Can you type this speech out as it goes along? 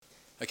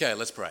Okay,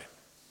 let's pray.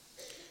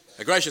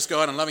 Our gracious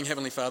God and loving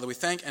Heavenly Father, we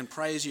thank and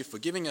praise you for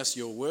giving us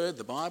your word,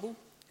 the Bible.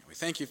 And we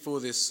thank you for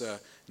this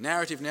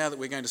narrative now that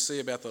we're going to see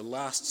about the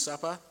Last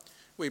Supper.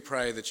 We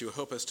pray that you will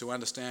help us to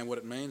understand what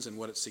it means and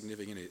what its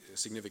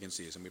significance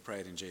is, and we pray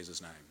it in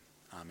Jesus' name.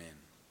 Amen.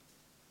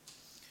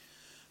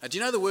 Do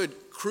you know the word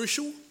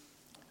crucial?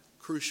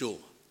 Crucial.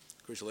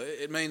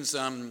 It means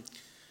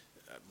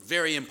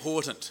very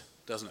important,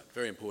 doesn't it?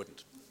 Very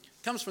important.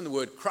 It comes from the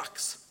word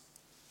crux.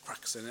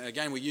 Crux. And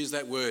again, we use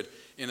that word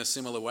in a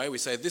similar way. We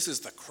say this is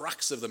the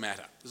crux of the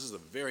matter. This is a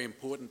very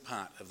important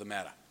part of the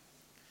matter.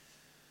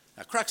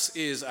 Now, crux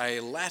is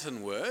a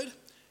Latin word.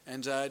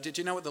 And did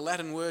you know what the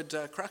Latin word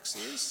crux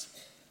is?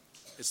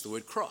 It's the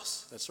word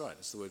cross. That's right,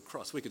 it's the word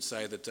cross. We could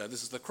say that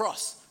this is the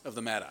cross of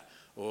the matter.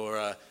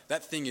 Or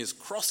that thing is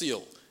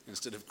crossial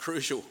instead of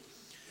crucial.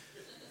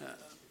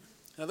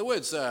 Now, the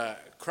words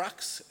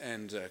crux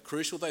and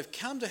crucial, they've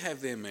come to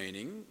have their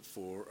meaning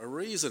for a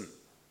reason.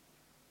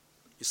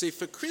 You see,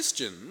 for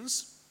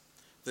Christians,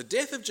 the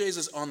death of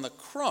Jesus on the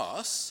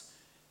cross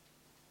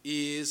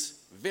is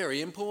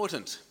very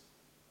important.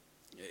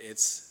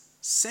 It's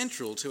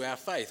central to our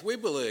faith. We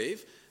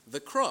believe the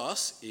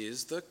cross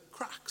is the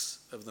crux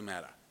of the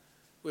matter.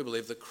 We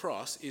believe the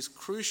cross is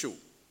crucial.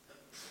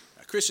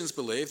 Christians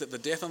believe that the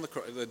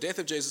death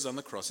of Jesus on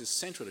the cross is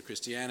central to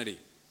Christianity.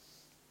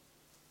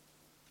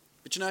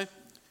 But you know,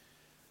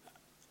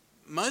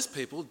 most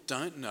people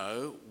don't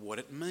know what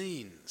it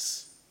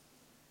means.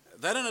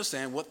 They don't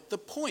understand what the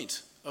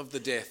point of the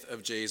death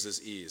of Jesus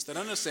is. They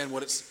don't understand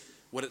what its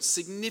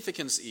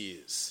significance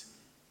is.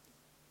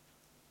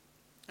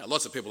 Now,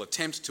 lots of people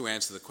attempt to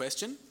answer the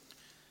question.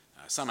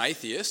 Some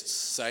atheists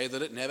say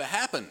that it never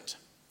happened,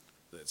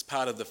 that it's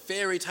part of the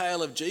fairy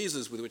tale of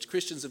Jesus with which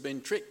Christians have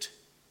been tricked.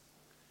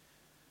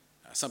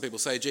 Some people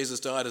say Jesus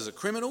died as a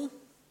criminal.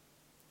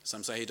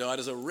 Some say he died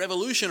as a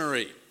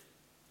revolutionary.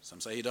 Some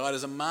say he died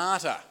as a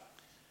martyr.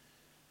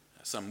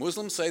 Some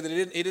Muslims say that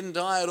he didn't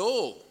die at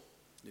all.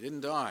 He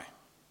didn't die.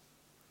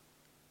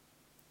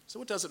 So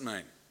what does it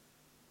mean?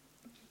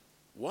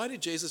 Why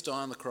did Jesus die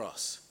on the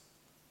cross?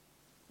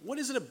 What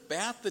is it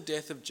about the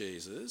death of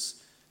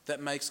Jesus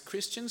that makes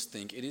Christians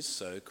think it is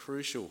so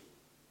crucial?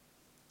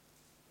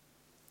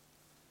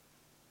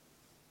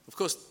 Of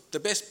course, the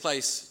best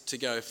place to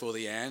go for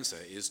the answer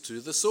is to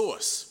the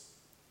source,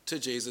 to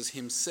Jesus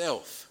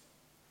himself.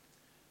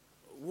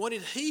 What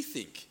did he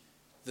think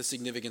the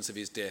significance of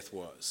his death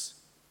was?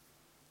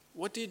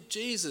 What did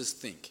Jesus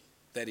think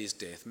that his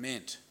death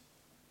meant?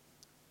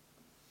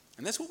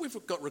 And that's what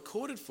we've got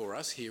recorded for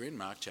us here in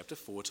Mark chapter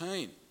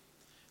 14.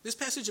 This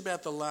passage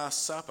about the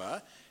Last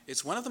Supper,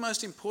 it's one of the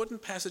most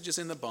important passages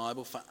in the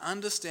Bible for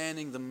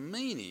understanding the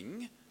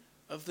meaning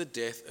of the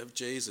death of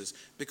Jesus.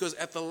 Because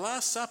at the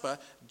Last Supper,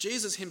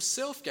 Jesus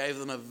himself gave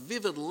them a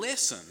vivid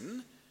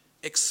lesson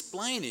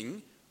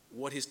explaining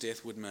what his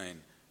death would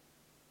mean.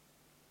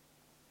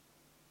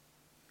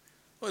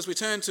 Well, as we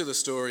turn to the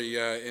story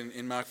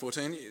in Mark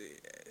 14,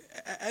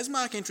 as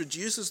Mark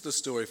introduces the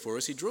story for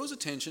us, he draws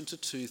attention to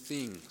two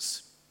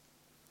things.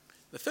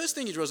 The first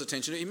thing he draws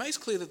attention to, he makes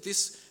clear that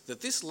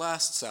this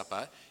Last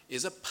Supper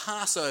is a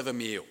Passover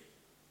meal.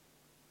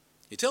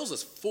 He tells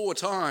us 4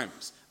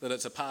 times that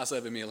it's a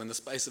Passover meal in the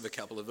space of a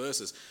couple of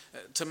verses.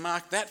 To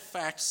Mark, that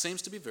fact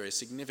seems to be very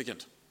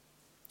significant.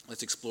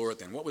 Let's explore it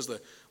then. What was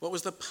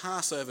the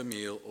Passover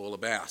meal all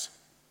about?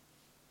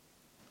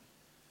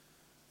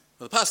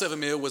 Well, the Passover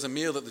meal was a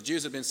meal that the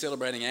Jews had been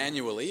celebrating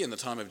annually in the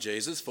time of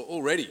Jesus for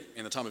already,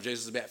 in the time of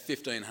Jesus, about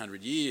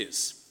 1,500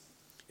 years.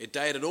 It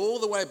dated all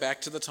the way back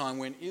to the time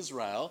when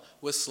Israel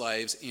was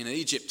slaves in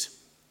Egypt.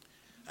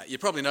 You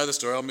probably know the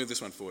story. I'll move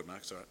this one forward, Mark.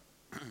 It's all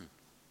right.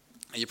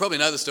 You probably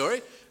know the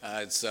story.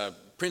 It's a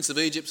Prince of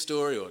Egypt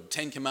story or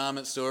 10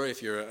 Commandments story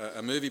if you're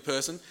a movie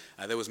person.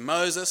 There was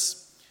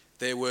Moses.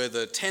 There were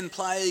the 10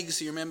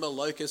 plagues, you remember,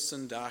 locusts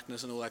and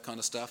darkness and all that kind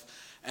of stuff.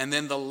 And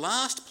then in the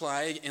last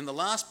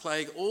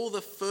plague, all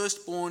the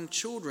firstborn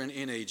children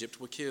in Egypt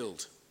were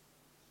killed.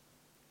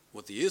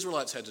 What the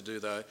Israelites had to do,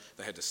 though,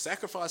 they had to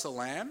sacrifice a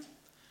lamb,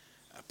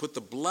 put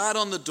the blood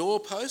on the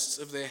doorposts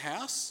of their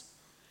house,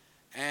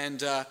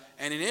 and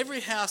in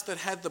every house that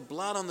had the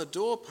blood on the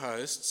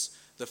doorposts,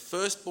 the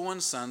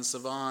firstborn son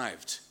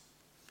survived.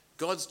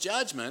 God's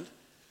judgment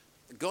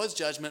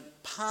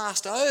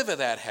passed over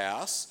that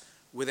house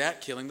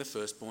without killing the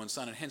firstborn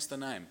son, and hence the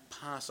name,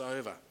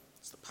 Passover.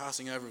 It's the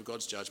passing over of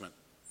God's judgment.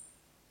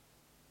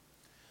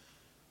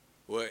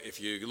 Well, if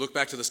you look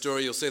back to the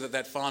story, you'll see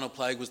that final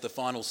plague was the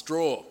final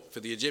straw for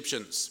the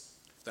Egyptians.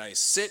 They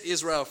set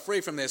Israel free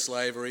from their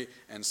slavery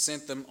and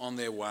sent them on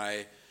their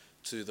way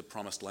to the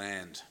promised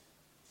land.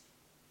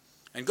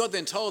 And God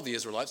then told the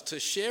Israelites to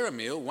share a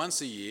meal once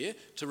a year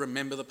to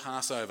remember the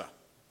Passover.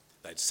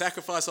 They'd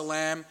sacrifice a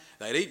lamb,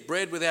 they'd eat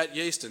bread without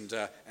yeast, and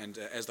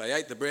as they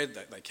ate the bread,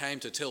 they came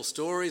to tell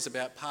stories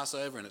about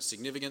Passover and its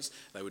significance.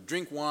 They would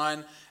drink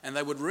wine, and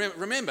they would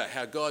remember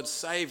how God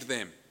saved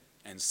them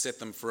and set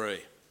them free.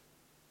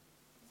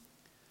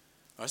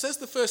 Right, so that's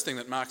the first thing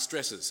that Mark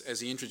stresses as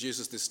he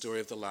introduces this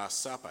story of the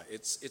Last Supper.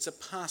 It's a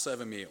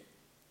Passover meal.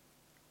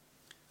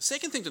 The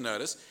second thing to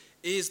notice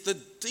is the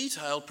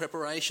detailed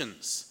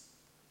preparations.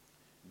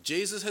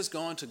 Jesus has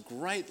gone to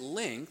great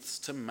lengths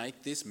to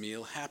make this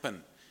meal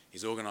happen.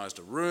 He's organised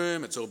a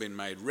room, it's all been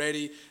made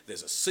ready.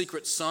 There's a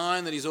secret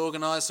sign that he's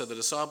organised so the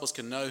disciples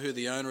can know who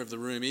the owner of the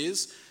room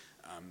is.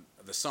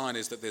 The sign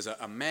is that there's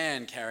a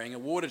man carrying a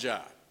water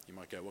jar. You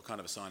might go, what kind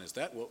of a sign is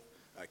that? Well,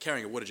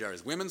 carrying a water jar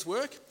is women's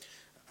work.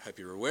 I hope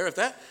you're aware of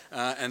that.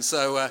 And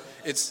so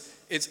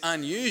it's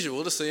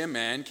unusual to see a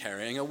man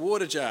carrying a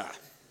water jar.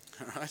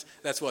 All right?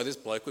 That's why this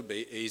bloke would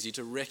be easy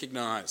to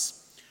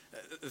recognise.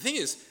 The thing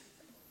is,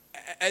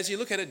 as you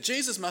look at it,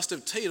 Jesus must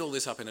have teed all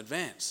this up in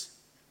advance.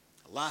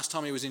 Last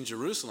time he was in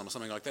Jerusalem or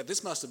something like that,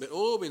 this must have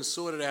all been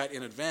sorted out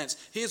in advance.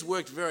 He has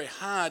worked very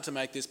hard to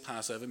make this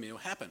Passover meal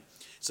happen.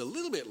 It's a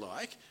little bit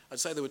like, I'd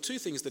say there were two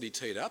things that he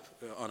teed up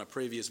on a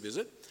previous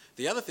visit.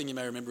 The other thing you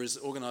may remember is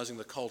organising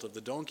the colt of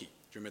the donkey.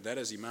 Do you remember that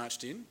as he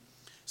marched in?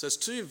 So it's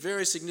two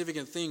very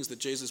significant things that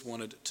Jesus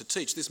wanted to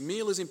teach. This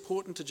meal is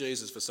important to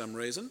Jesus for some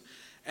reason,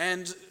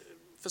 and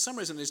for some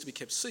reason it needs to be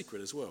kept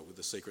secret as well, with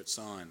the secret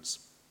signs.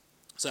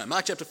 So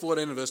Mark chapter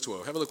 14 and verse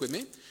 12. Have a look with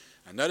me.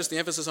 And notice the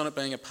emphasis on it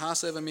being a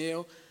Passover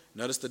meal.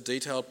 Notice the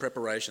detailed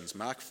preparations.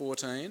 Mark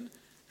 14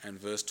 and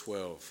verse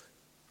 12.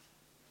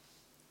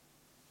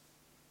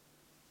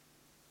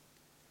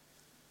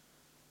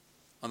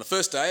 On the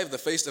first day of the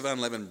Feast of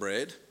Unleavened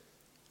Bread,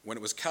 when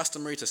it was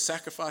customary to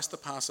sacrifice the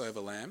Passover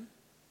lamb,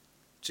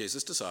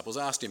 Jesus' disciples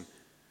asked him,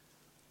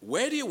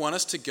 "Where do you want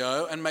us to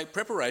go and make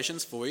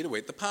preparations for you to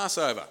eat the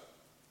Passover?"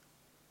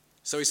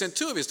 So he sent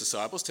two of his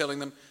disciples, telling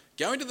them,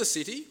 "Go into the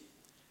city,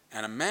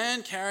 and a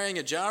man carrying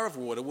a jar of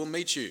water will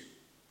meet you.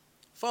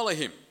 Follow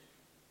him.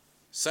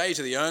 Say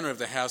to the owner of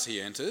the house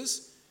he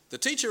enters, 'The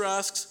teacher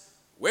asks,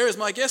 where is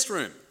my guest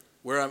room,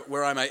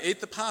 where I may eat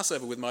the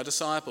Passover with my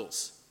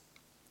disciples?'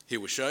 He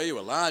will show you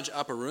a large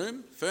upper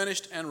room,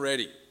 furnished and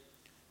ready.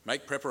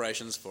 Make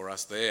preparations for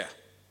us there."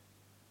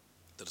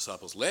 The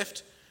disciples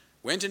left,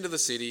 went into the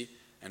city,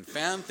 and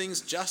found things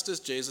just as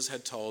Jesus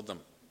had told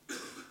them.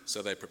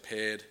 So they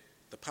prepared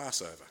the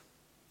Passover.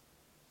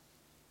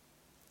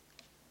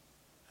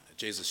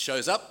 Jesus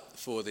shows up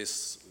for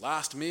this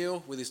last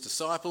meal with his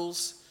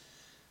disciples.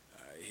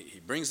 He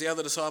brings the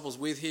other disciples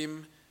with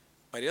him,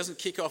 but he doesn't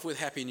kick off with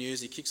happy news.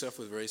 He kicks off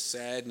with very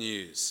sad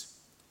news.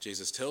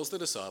 Jesus tells the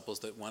disciples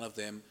that one of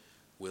them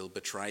will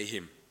betray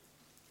him.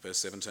 Verse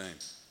 17.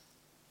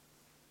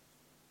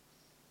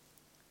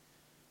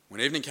 When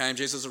evening came,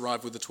 Jesus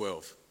arrived with the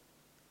 12.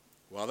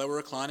 While they were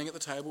reclining at the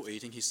table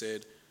eating, he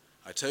said,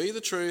 "I tell you the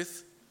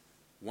truth,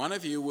 one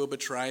of you will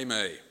betray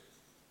me,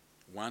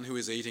 one who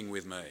is eating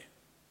with me."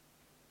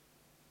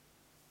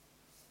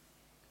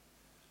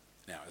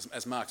 Now,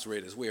 as Mark's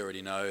readers, we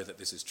already know that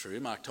this is true.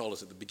 Mark told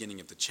us at the beginning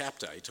of the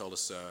chapter, he told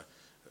us,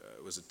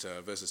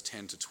 verses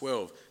 10 to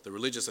 12, the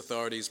religious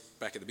authorities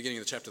back at the beginning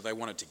of the chapter, they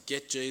wanted to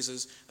get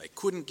Jesus. They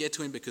couldn't get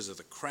to him because of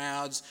the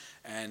crowds,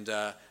 and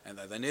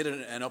they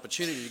needed an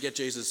opportunity to get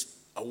Jesus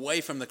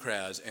away from the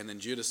crowds, and then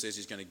Judas says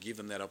he's going to give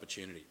them that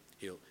opportunity.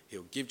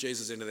 He'll give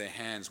Jesus into their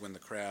hands when the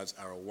crowds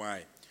are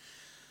away.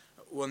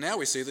 Well, now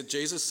we see that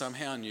Jesus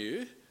somehow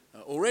knew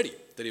already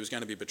that he was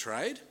going to be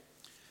betrayed.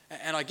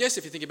 And I guess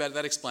if you think about it,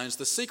 that explains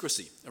the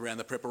secrecy around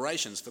the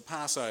preparations for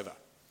Passover.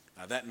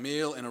 That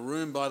meal in a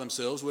room by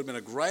themselves would have been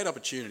a great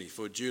opportunity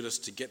for Judas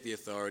to get the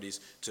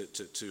authorities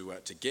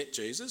to get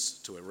Jesus,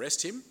 to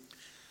arrest him.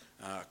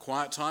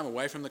 Quiet time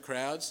away from the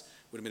crowds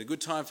would have been a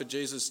good time for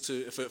Judas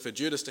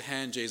to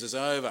hand Jesus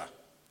over.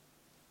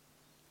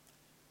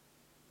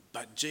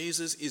 But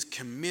Jesus is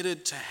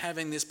committed to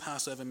having this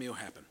Passover meal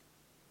happen.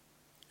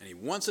 And he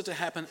wants it to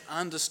happen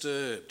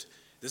undisturbed.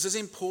 This is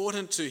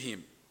important to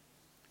him.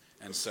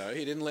 And so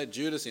he didn't let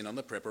Judas in on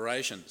the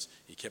preparations.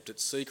 He kept it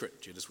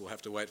secret. Judas will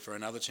have to wait for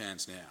another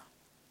chance now.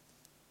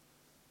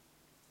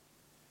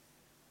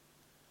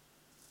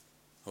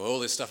 Well, all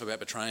this stuff about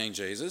betraying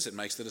Jesus, it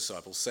makes the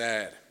disciples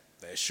sad.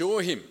 They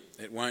assure him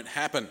it won't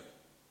happen.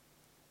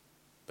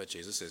 But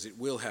Jesus says it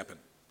will happen.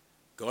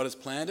 God has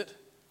planned it.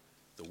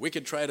 The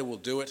wicked traitor will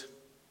do it,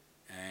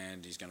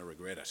 and he's going to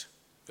regret it.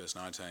 Verse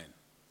 19.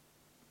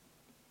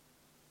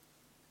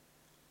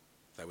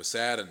 They were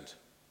saddened.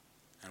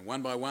 And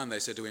one by one they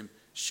said to him,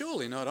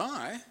 "Surely not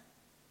I."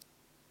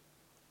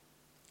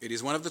 "It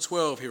is one of the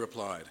 12, he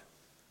replied,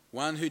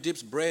 "one who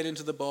dips bread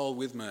into the bowl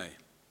with me.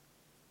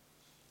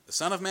 The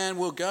Son of Man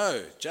will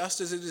go, just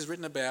as it is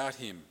written about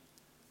him.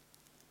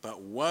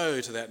 But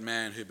woe to that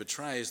man who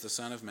betrays the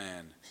Son of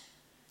Man.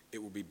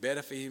 It would be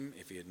better for him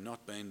if he had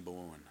not been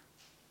born."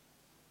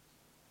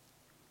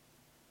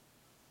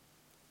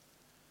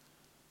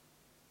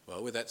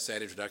 Well, with that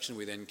sad introduction,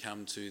 we then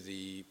come to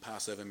the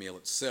Passover meal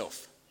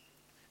itself.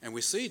 And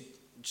we see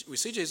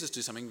Jesus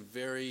do something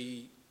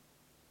very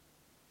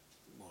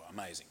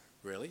amazing,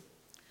 really.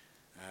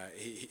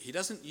 He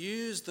doesn't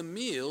use the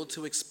meal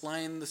to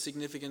explain the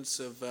significance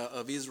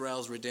of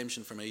Israel's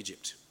redemption from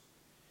Egypt.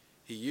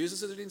 He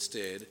uses it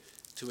instead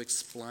to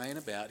explain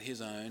about his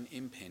own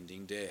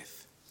impending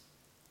death.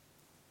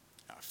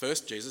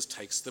 First, Jesus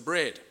takes the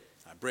bread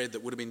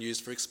that would have been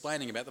used for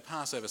explaining about the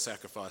Passover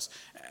sacrifice.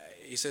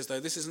 He says, though,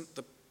 this isn't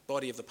the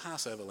body of the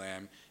Passover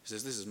lamb, he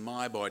says, this is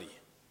my body.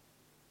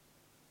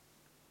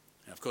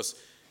 Now, of course,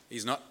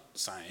 he's not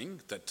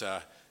saying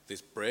that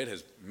this bread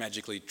has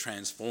magically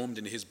transformed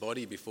into his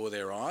body before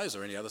their eyes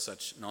or any other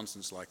such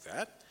nonsense like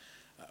that.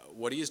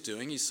 What he is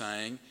doing, he's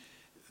saying,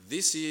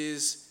 this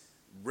is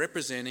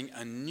representing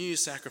a new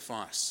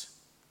sacrifice.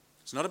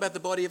 It's not about the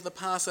body of the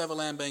Passover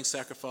lamb being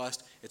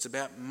sacrificed, it's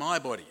about my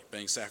body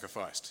being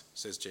sacrificed,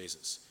 says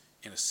Jesus,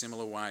 in a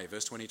similar way.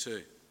 Verse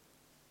 22.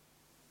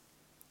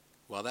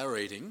 While they were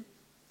eating,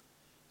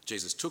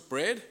 Jesus took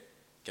bread,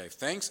 gave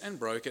thanks and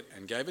broke it,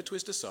 and gave it to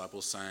his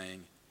disciples,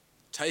 saying,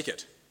 "Take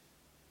it,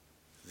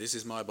 this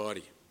is my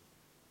body."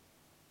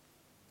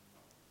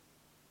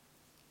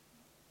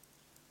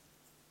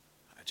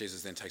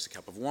 Jesus then takes a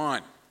cup of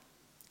wine,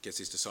 gets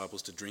his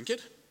disciples to drink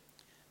it,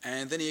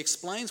 and then he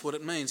explains what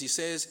it means. He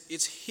says,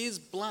 it's his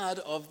blood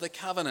of the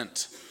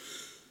covenant.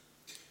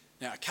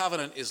 Now, a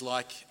covenant is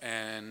like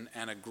an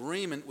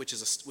agreement which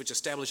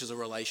establishes a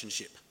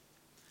relationship.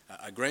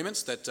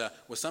 Agreements that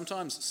were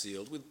sometimes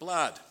sealed with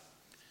blood.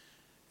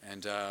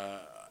 And I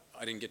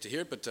didn't get to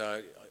hear it, but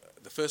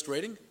the first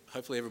reading,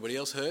 hopefully everybody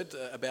else heard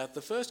about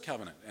the first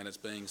covenant and it's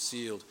being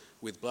sealed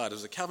with blood. It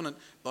was a covenant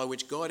by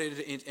which God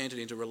entered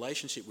into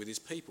relationship with his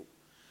people.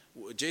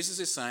 Jesus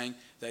is saying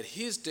that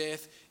his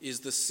death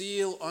is the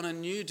seal on a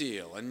new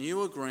deal, a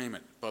new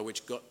agreement by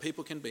which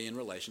people can be in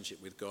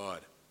relationship with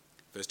God.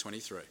 Verse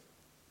 23.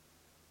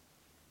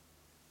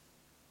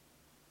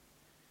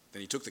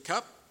 Then he took the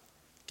cup,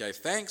 gave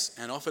thanks,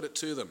 and offered it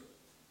to them,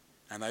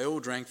 and they all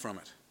drank from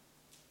it.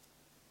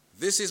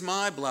 "This is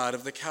my blood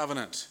of the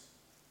covenant,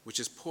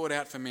 which is poured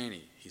out for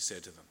many," he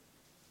said to them.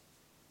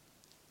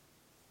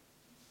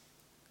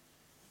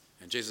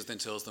 And Jesus then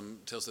tells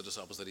the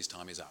disciples that his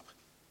time is up.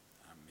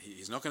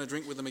 He's not going to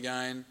drink with them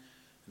again,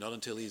 not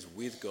until he's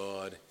with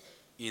God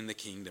in the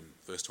kingdom.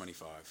 Verse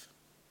 25.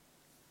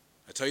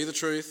 "I tell you the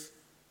truth,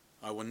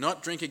 I will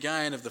not drink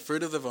again of the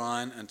fruit of the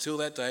vine until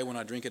that day when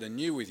I drink it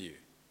anew with you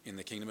in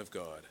the kingdom of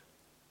God."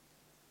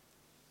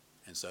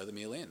 And so the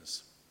meal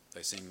ends.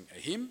 They sing a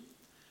hymn.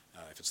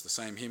 If it's the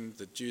same hymn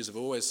that Jews have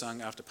always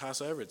sung after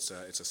Passover, it's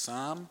a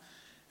psalm.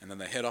 And then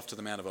they head off to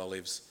the Mount of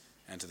Olives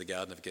and to the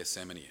Garden of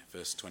Gethsemane,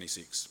 verse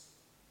 26.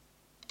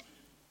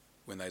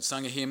 When they'd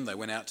sung a hymn, they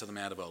went out to the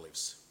Mount of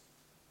Olives.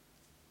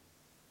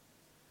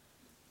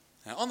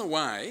 Now, on the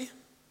way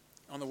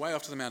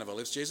off to the Mount of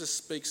Olives, Jesus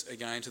speaks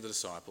again to the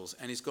disciples,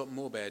 and he's got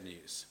more bad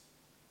news.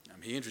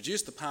 He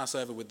introduced the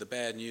Passover with the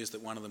bad news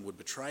that one of them would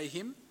betray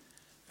him,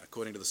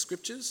 according to the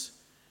scriptures,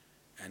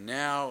 and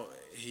now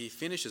he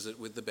finishes it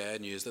with the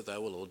bad news that they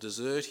will all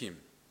desert him,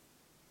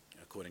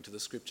 according to the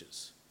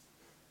scriptures.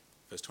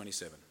 Verse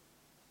 27.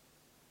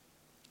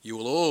 "You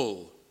will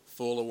all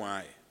fall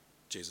away,"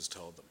 Jesus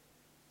told them.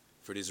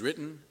 "For it is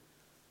written,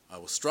 I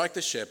will strike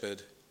the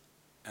shepherd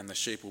and the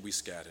sheep will be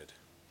scattered."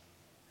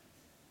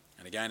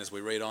 And again, as we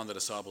read on, the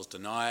disciples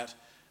deny it,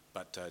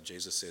 but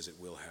Jesus says it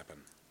will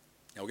happen.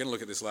 Now, we're going to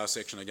look at this last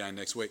section again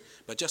next week,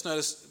 but just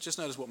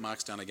notice what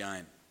Mark's done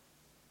again.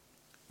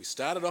 We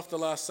started off the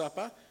Last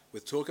Supper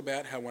with talk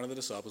about how one of the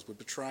disciples would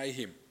betray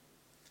him.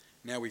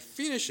 Now we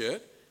finish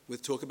it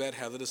with talk about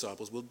how the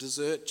disciples will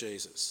desert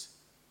Jesus.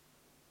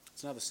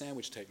 It's another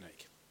sandwich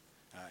technique.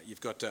 You've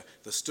got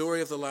the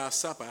story of the Last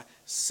Supper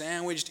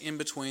sandwiched in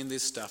between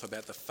this stuff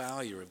about the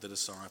failure of the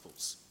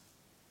disciples.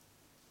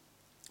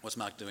 What's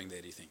Mark doing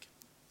there, do you think?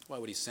 Why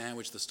would he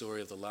sandwich the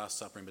story of the Last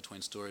Supper in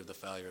between the story of the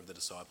failure of the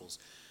disciples?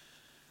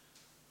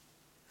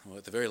 Well,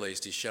 at the very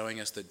least, he's showing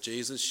us that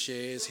Jesus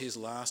shares his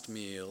last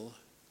meal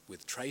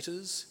with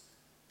traitors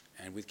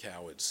and with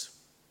cowards.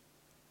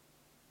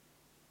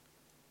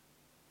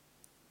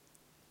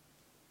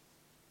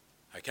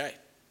 Okay.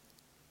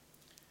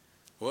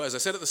 Well, as I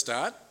said at the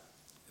start,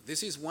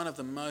 this is one of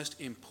the most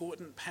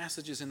important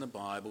passages in the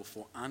Bible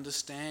for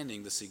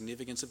understanding the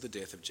significance of the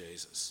death of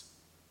Jesus.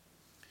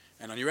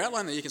 And on your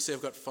outline there, you can see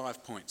I've got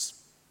 5 points.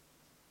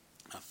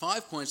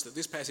 5 points that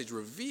this passage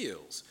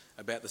reveals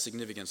about the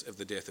significance of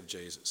the death of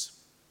Jesus.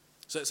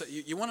 So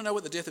you want to know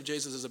what the death of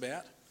Jesus is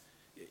about?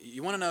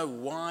 You want to know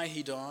why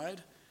he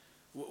died?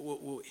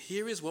 Well,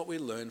 here is what we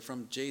learn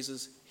from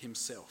Jesus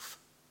himself.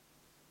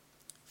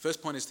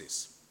 First point is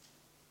this.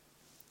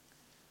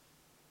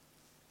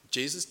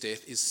 Jesus'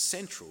 death is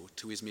central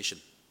to his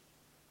mission.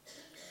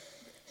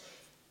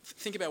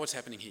 Think about what's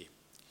happening here.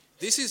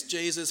 This is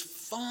Jesus'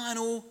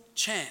 final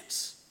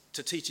chance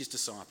to teach his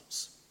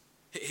disciples.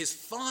 His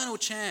final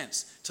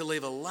chance to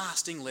leave a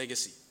lasting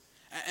legacy.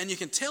 And you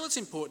can tell it's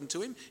important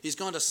to him. He's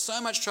gone to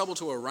so much trouble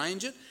to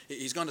arrange it.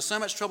 He's gone to so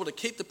much trouble to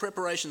keep the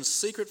preparations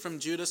secret from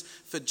Judas.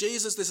 For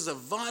Jesus, this is a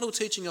vital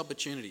teaching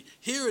opportunity.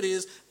 Here it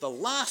is, the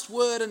last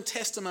word and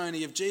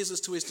testimony of Jesus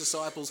to his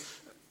disciples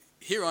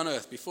here on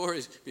earth before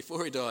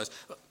he dies.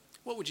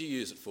 What would you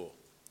use it for?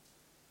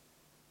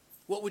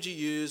 What would you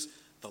use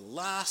the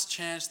last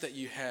chance that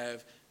you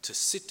have to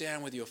sit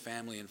down with your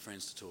family and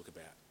friends to talk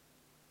about?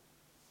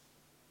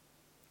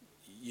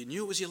 You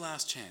knew it was your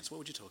last chance. What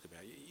would you talk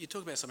about? You'd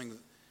talk about something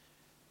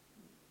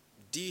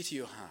dear to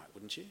your heart,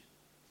 wouldn't you? You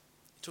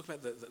talk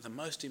about the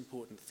most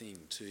important thing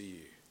to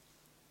you.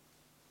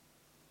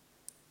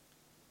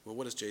 Well,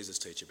 what does Jesus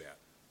teach about?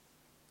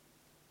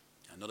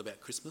 Not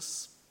about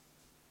Christmas,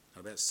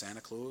 not about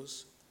Santa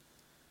Claus,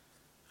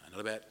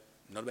 not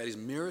about his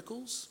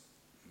miracles,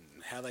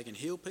 how they can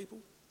heal people,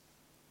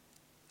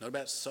 not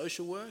about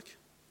social work,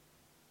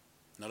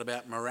 not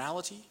about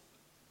morality,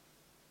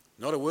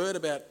 not a word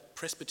about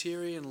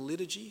Presbyterian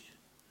liturgy.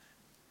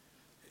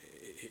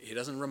 He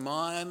doesn't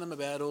remind them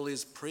about all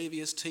his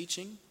previous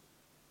teaching.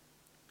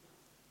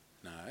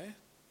 No.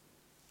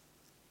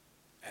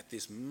 At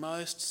this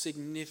most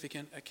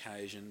significant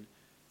occasion,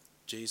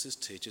 Jesus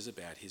teaches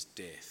about his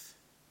death.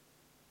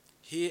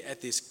 Here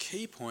at this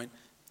key point,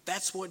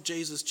 that's what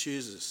Jesus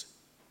chooses.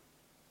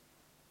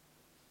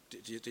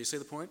 Do you see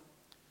the point?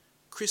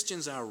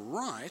 Christians are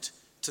right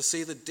to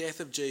see the death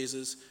of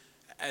Jesus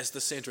as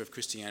the centre of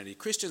Christianity.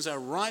 Christians are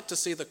right to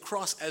see the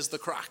cross as the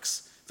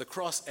crux, the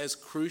cross as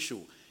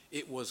crucial.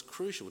 It was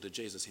crucial to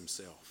Jesus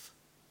himself.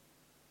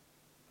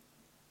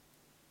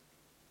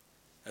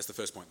 That's the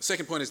first point. The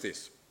second point is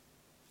this.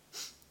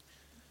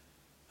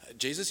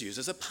 Jesus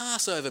uses a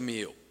Passover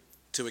meal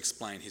to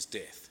explain his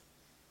death.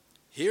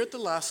 Here at the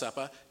Last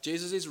Supper,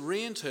 Jesus is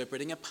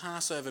reinterpreting a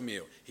Passover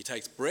meal. He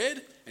takes bread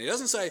and he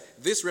doesn't say,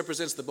 this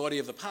represents the body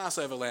of the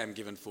Passover lamb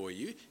given for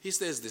you. He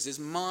says, this is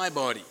my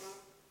body.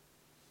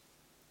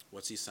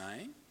 What's he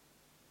saying?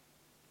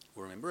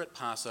 Well, remember at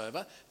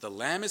Passover, the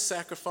lamb is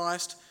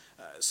sacrificed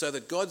so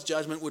that God's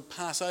judgment would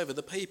pass over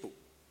the people,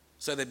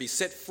 so they'd be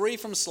set free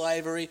from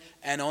slavery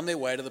and on their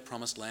way to the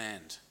promised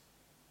land.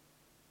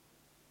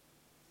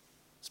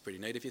 It's pretty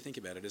neat if you think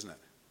about it, isn't it?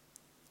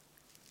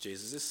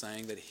 Jesus is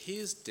saying that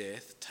his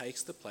death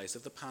takes the place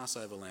of the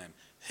Passover lamb.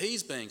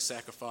 He's being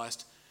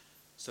sacrificed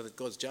so that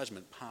God's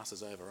judgment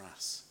passes over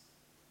us.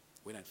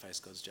 We don't face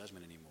God's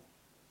judgment anymore.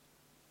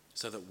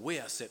 So that we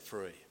are set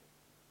free,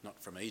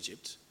 not from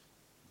Egypt,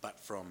 but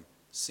from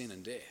sin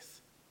and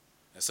death.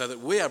 So that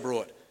we are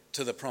brought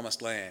to the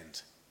promised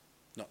land,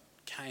 not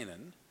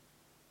Canaan,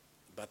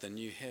 but the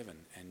new heaven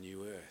and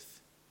new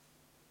earth.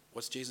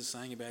 What's Jesus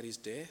saying about his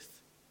death?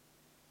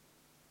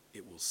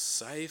 It will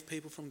save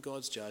people from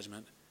God's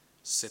judgment,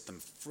 set them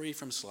free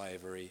from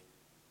slavery,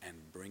 and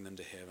bring them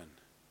to heaven.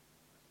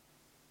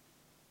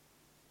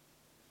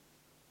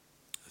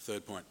 The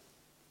third point.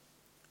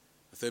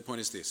 The third point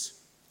is this.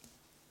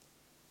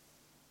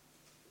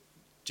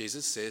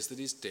 Jesus says that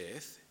his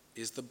death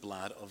is the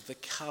blood of the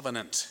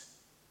covenant.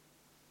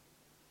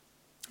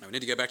 Now we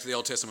need to go back to the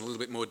Old Testament in a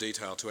little bit more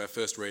detail to our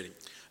first reading.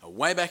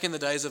 Way back in the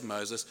days of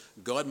Moses,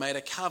 God made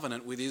a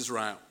covenant with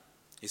Israel.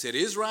 He said,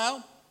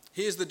 Israel,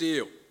 here's the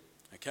deal.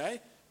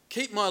 Okay?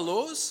 Keep my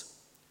laws,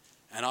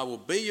 and I will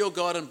be your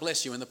God and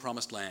bless you in the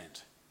promised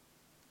land.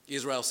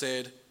 Israel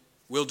said,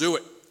 we'll do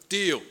it.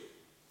 Deal.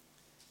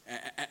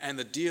 And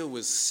the deal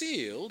was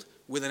sealed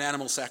with an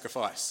animal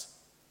sacrifice.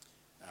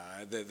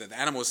 The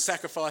animal was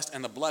sacrificed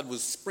and the blood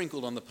was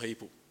sprinkled on the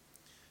people.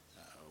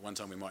 One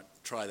time we might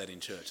try that in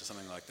church or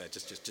something like that,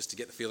 just to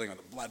get the feeling of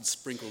the blood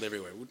sprinkled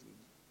everywhere.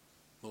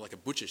 More like a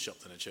butcher's shop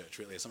than a church,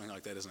 really, or something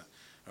like that, isn't it?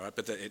 All right,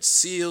 but it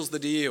seals the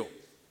deal.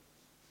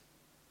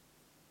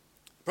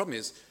 The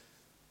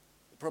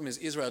problem is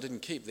Israel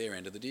didn't keep their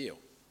end of the deal.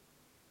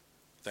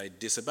 They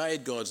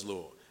disobeyed God's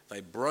law.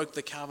 They broke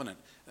the covenant.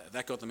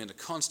 That got them into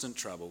constant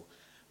trouble.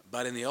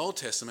 But in the Old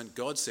Testament,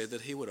 God said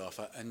that he would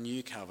offer a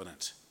new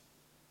covenant.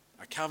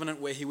 A covenant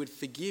where he would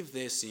forgive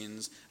their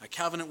sins. A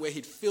covenant where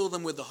he'd fill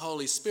them with the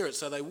Holy Spirit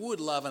so they would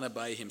love and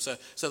obey him.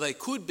 So they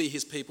could be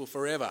his people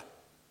forever.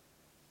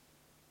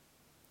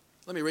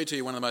 Let me read to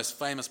you one of the most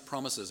famous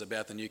promises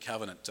about the new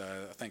covenant.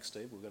 Thanks,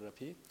 Steve. We've got it up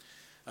here.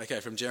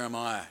 Okay, from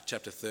Jeremiah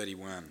chapter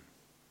 31.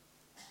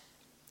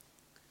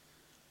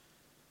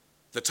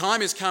 The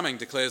time is coming,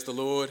 declares the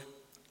Lord,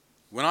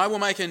 when I will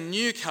make a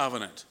new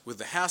covenant with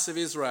the house of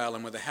Israel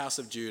and with the house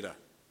of Judah.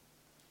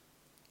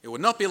 It will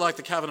not be like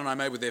the covenant I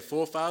made with their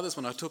forefathers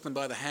when I took them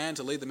by the hand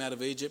to lead them out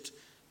of Egypt,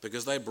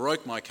 because they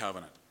broke my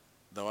covenant,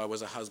 though I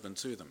was a husband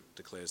to them,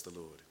 declares the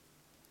Lord.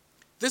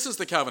 This is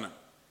the covenant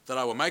that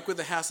I will make with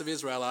the house of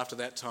Israel after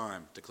that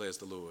time, declares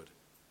the Lord.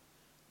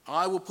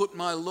 I will put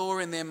my law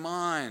in their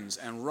minds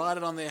and write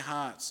it on their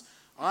hearts.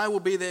 I will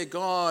be their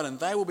God and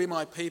they will be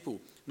my people.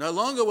 No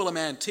longer will a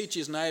man teach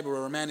his neighbour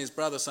or a man his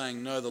brother,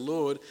 saying, know the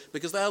Lord,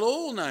 because they'll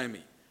all know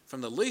me, from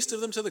the least of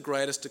them to the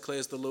greatest,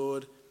 declares the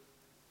Lord.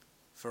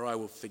 For I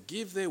will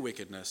forgive their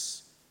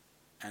wickedness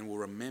and will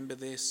remember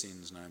their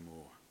sins no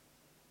more.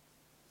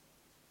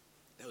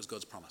 That was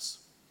God's promise.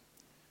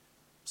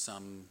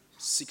 Some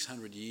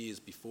 600 years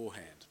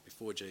beforehand,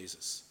 before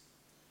Jesus.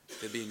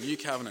 There'd be a new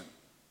covenant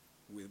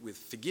with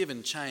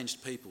forgiven,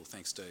 changed people,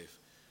 thanks Steve.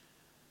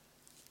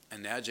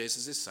 And now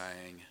Jesus is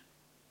saying,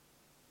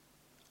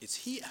 it's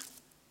here.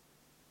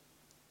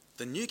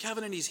 The new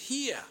covenant is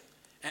here.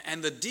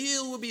 And the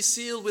deal will be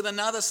sealed with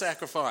another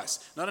sacrifice.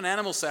 Not an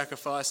animal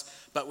sacrifice,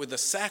 but with the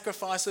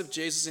sacrifice of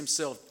Jesus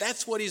himself.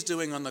 That's what he's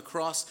doing on the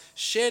cross,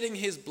 shedding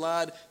his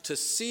blood to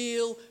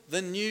seal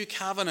the new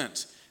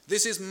covenant.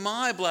 This is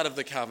my blood of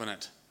the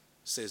covenant,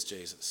 says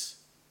Jesus.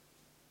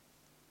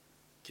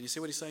 Can you see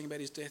what he's saying about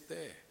his death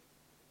there?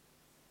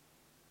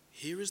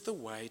 Here is the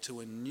way to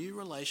a new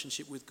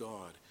relationship with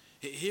God.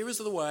 Here is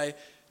the way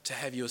to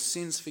have your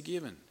sins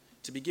forgiven,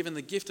 to be given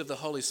the gift of the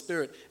Holy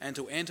Spirit, and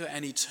to enter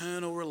an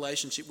eternal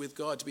relationship with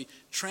God, to be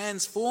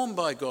transformed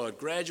by God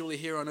gradually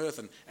here on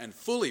earth and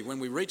fully when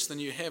we reach the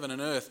new heaven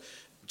and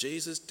earth.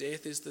 Jesus'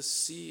 death is the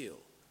seal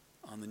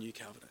on the new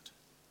covenant.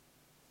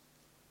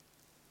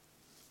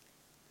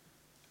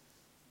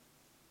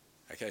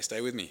 Okay,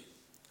 stay with me.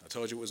 I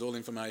told you it was all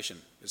information.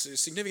 It's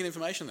significant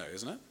information though,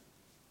 isn't it?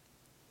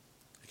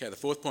 Okay, the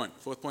fourth point.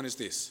 Fourth point is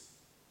this.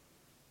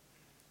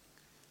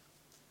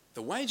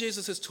 The way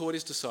Jesus has taught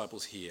his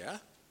disciples here,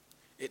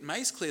 it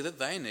makes clear that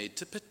they need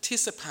to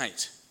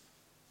participate.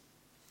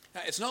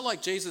 Now, it's not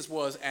like Jesus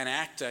was an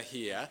actor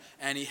here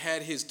and he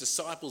had his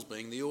disciples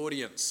being the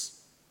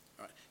audience.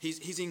 Right?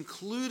 He's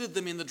included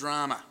them in the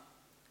drama.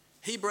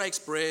 He breaks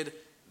bread,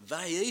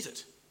 they eat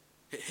it.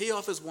 He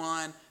offers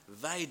wine,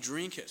 they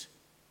drink it.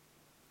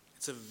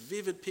 It's a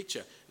vivid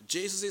picture.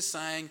 Jesus is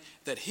saying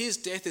that his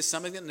death is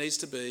something that needs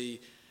to be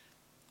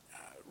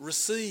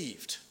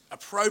received,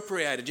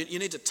 appropriated. You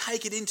need to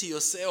take it into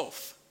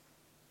yourself.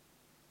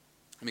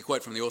 Let me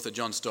quote from the author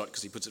John Stott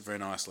because he puts it very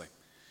nicely.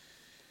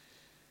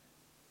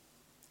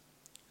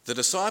 The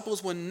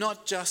disciples were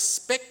not just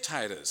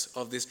spectators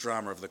of this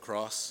drama of the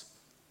cross,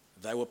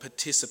 they were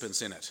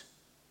participants in it.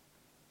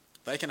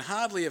 They can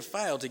hardly have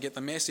failed to get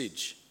the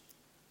message.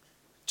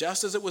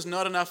 Just as it was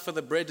not enough for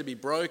the bread to be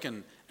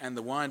broken and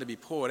the wine to be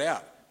poured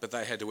out, but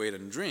they had to eat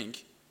and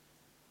drink,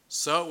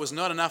 so it was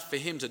not enough for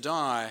him to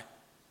die,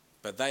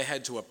 but they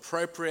had to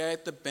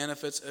appropriate the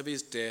benefits of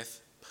his death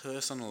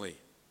personally.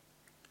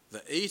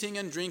 The eating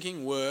and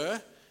drinking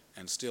were,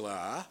 and still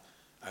are,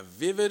 a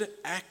vivid,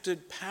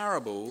 acted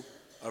parable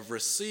of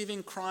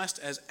receiving Christ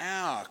as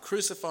our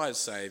crucified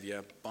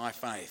Saviour by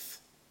faith.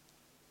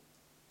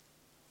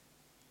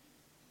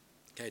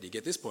 Okay, do you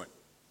get this point?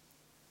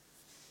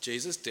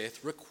 Jesus'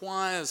 death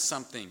requires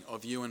something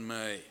of you and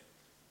me.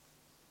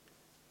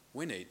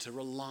 We need to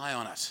rely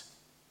on it.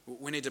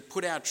 We need to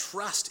put our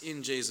trust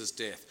in Jesus'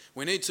 death.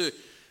 We need to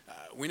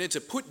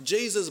put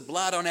Jesus'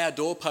 blood on our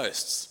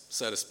doorposts,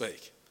 so to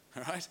speak.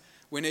 All right?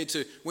 We need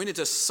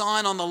to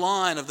sign on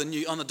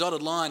the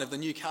dotted line of the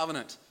new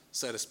covenant,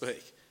 so to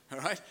speak. All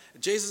right?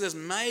 Jesus has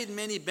made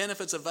many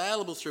benefits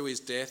available through his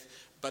death,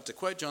 but to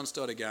quote John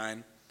Stott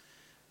again,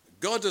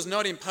 God does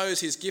not impose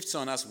his gifts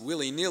on us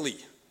willy-nilly.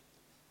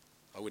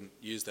 I wouldn't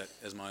use that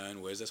as my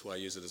own words, that's why I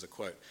use it as a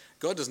quote.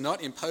 God does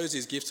not impose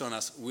his gifts on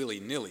us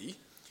willy-nilly.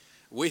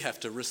 We have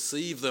to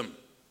receive them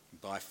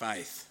by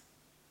faith.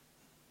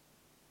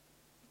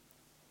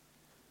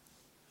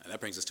 And that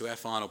brings us to our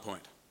final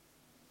point.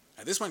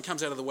 Now, this one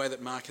comes out of the way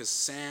that Mark has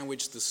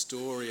sandwiched the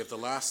story of the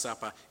Last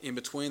Supper in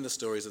between the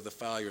stories of the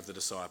failure of the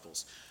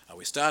disciples.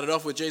 We started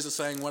off with Jesus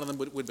saying one of them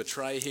would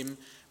betray him.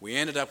 We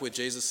ended up with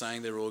Jesus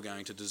saying they're all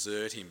going to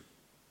desert him.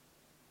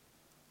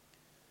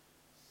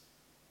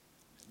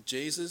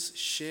 Jesus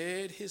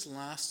shared his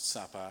Last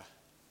Supper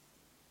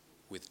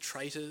with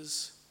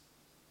traitors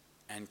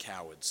and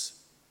cowards.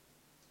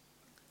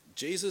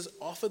 Jesus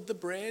offered the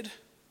bread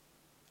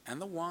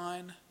and the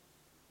wine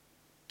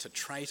to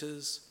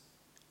traitors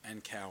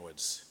and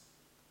cowards.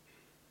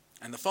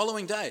 And the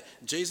following day,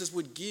 Jesus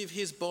would give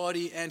his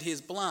body and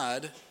his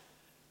blood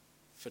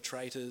for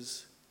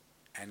traitors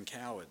and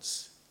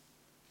cowards.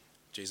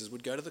 Jesus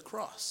would go to the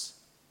cross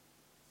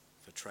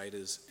for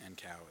traitors and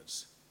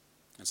cowards.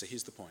 And so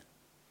here's the point.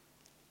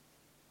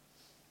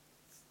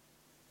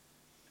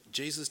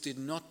 Jesus did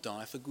not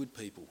die for good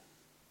people.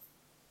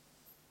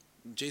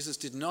 Jesus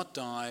did not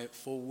die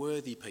for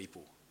worthy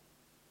people.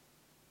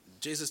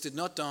 Jesus did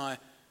not die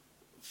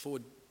for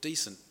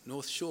decent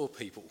North Shore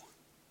people.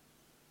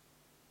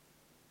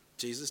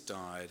 Jesus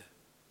died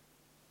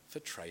for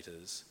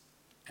traitors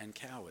and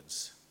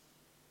cowards.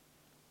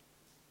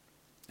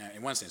 Now,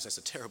 in one sense, that's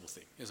a terrible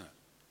thing, isn't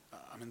it?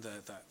 I mean,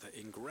 the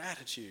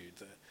ingratitude,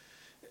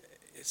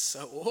 it's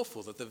so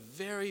awful that the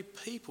very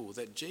people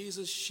that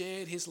Jesus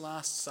shared his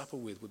Last Supper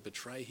with would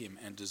betray him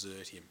and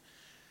desert him.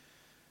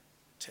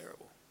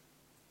 Terrible.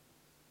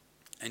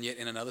 And yet,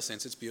 in another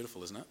sense, it's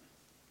beautiful, isn't it?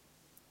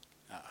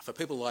 For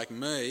people like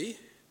me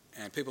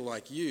and people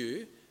like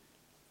you,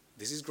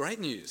 this is great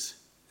news,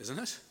 isn't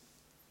it?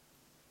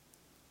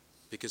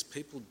 Because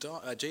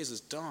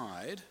Jesus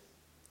died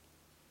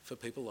for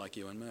people like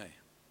you and me.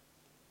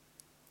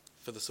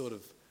 For the sort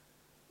of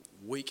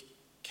weak,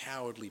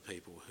 cowardly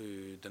people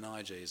who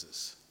deny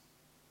Jesus.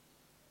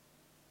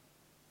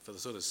 For the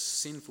sort of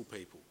sinful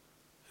people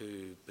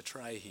who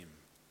betray him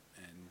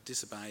and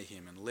disobey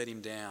him and let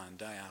him down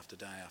day after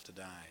day after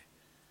day.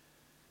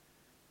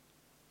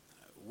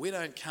 We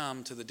don't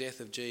come to the death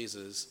of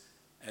Jesus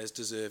as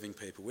deserving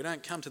people. We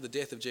don't come to the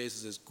death of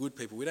Jesus as good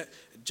people.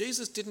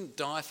 Jesus didn't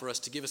die for us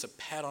to give us a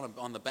pat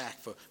on the back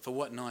for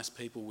what nice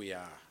people we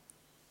are.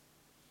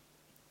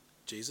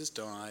 Jesus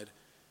died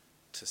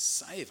to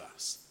save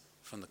us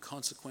from the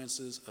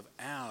consequences of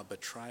our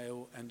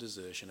betrayal and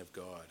desertion of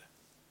God.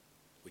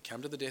 We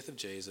come to the death of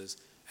Jesus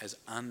as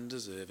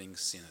undeserving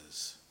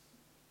sinners.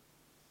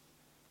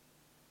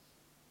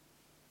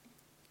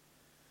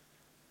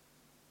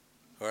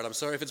 All right, I'm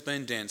sorry if it's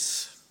been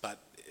dense, but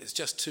it's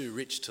just too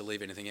rich to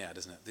leave anything out,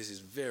 isn't it? This is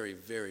very,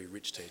 very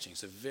rich teaching.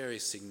 It's a very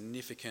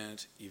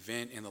significant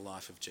event in the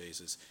life of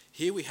Jesus.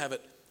 Here we have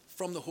it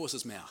from the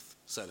horse's mouth,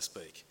 so to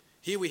speak.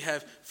 Here we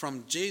have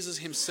from Jesus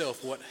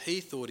himself what he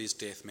thought his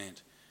death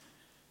meant.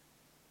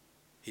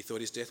 He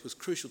thought his death was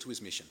crucial to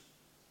his mission.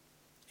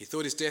 He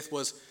thought his death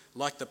was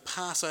like the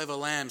Passover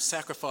lamb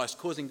sacrificed,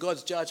 causing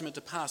God's judgment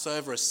to pass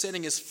over us,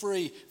 setting us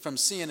free from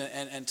sin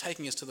and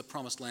taking us to the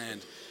promised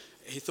land.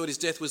 He thought his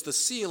death was the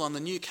seal on the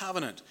new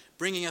covenant,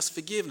 bringing us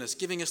forgiveness,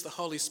 giving us the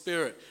Holy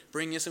Spirit,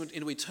 bringing us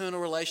into eternal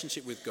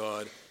relationship with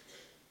God.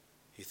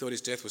 He thought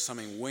his death was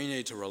something we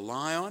need to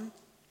rely on,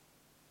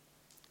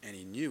 and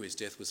he knew his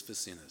death was for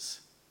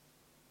sinners.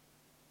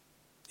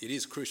 It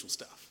is crucial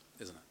stuff,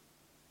 isn't it?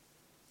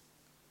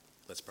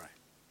 Let's pray.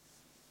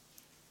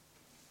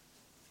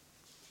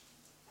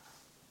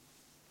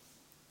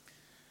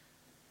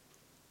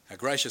 Our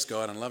gracious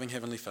God and loving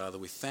Heavenly Father,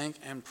 we thank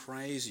and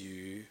praise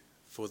you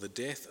for the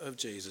death of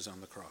Jesus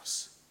on the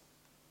cross.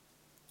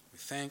 We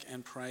thank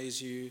and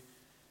praise you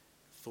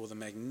for the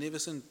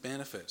magnificent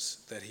benefits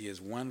that he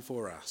has won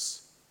for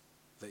us,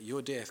 that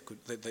your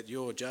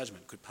your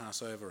judgment could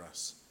pass over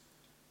us,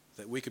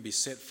 that we could be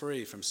set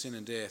free from sin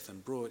and death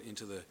and brought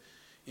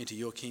into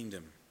your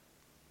kingdom.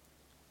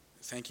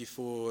 Thank you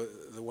for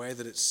the way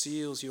that it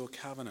seals your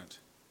covenant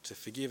to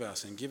forgive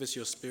us and give us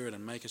your Spirit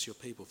and make us your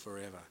people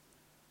forever.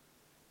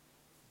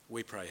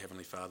 We pray,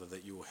 Heavenly Father,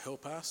 that you will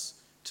help us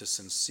to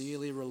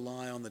sincerely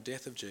rely on the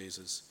death of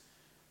Jesus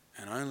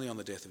and only on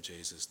the death of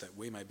Jesus, that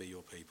we may be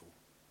your people.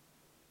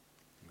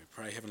 And we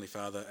pray, Heavenly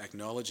Father,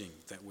 acknowledging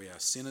that we are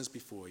sinners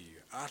before you,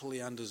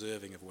 utterly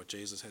undeserving of what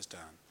Jesus has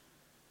done.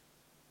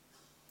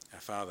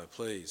 Our Father,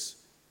 please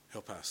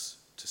help us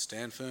to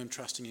stand firm,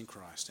 trusting in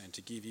Christ, and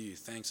to give you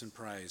thanks and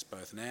praise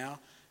both now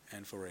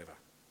and forever.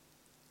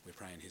 We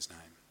pray in his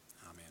name.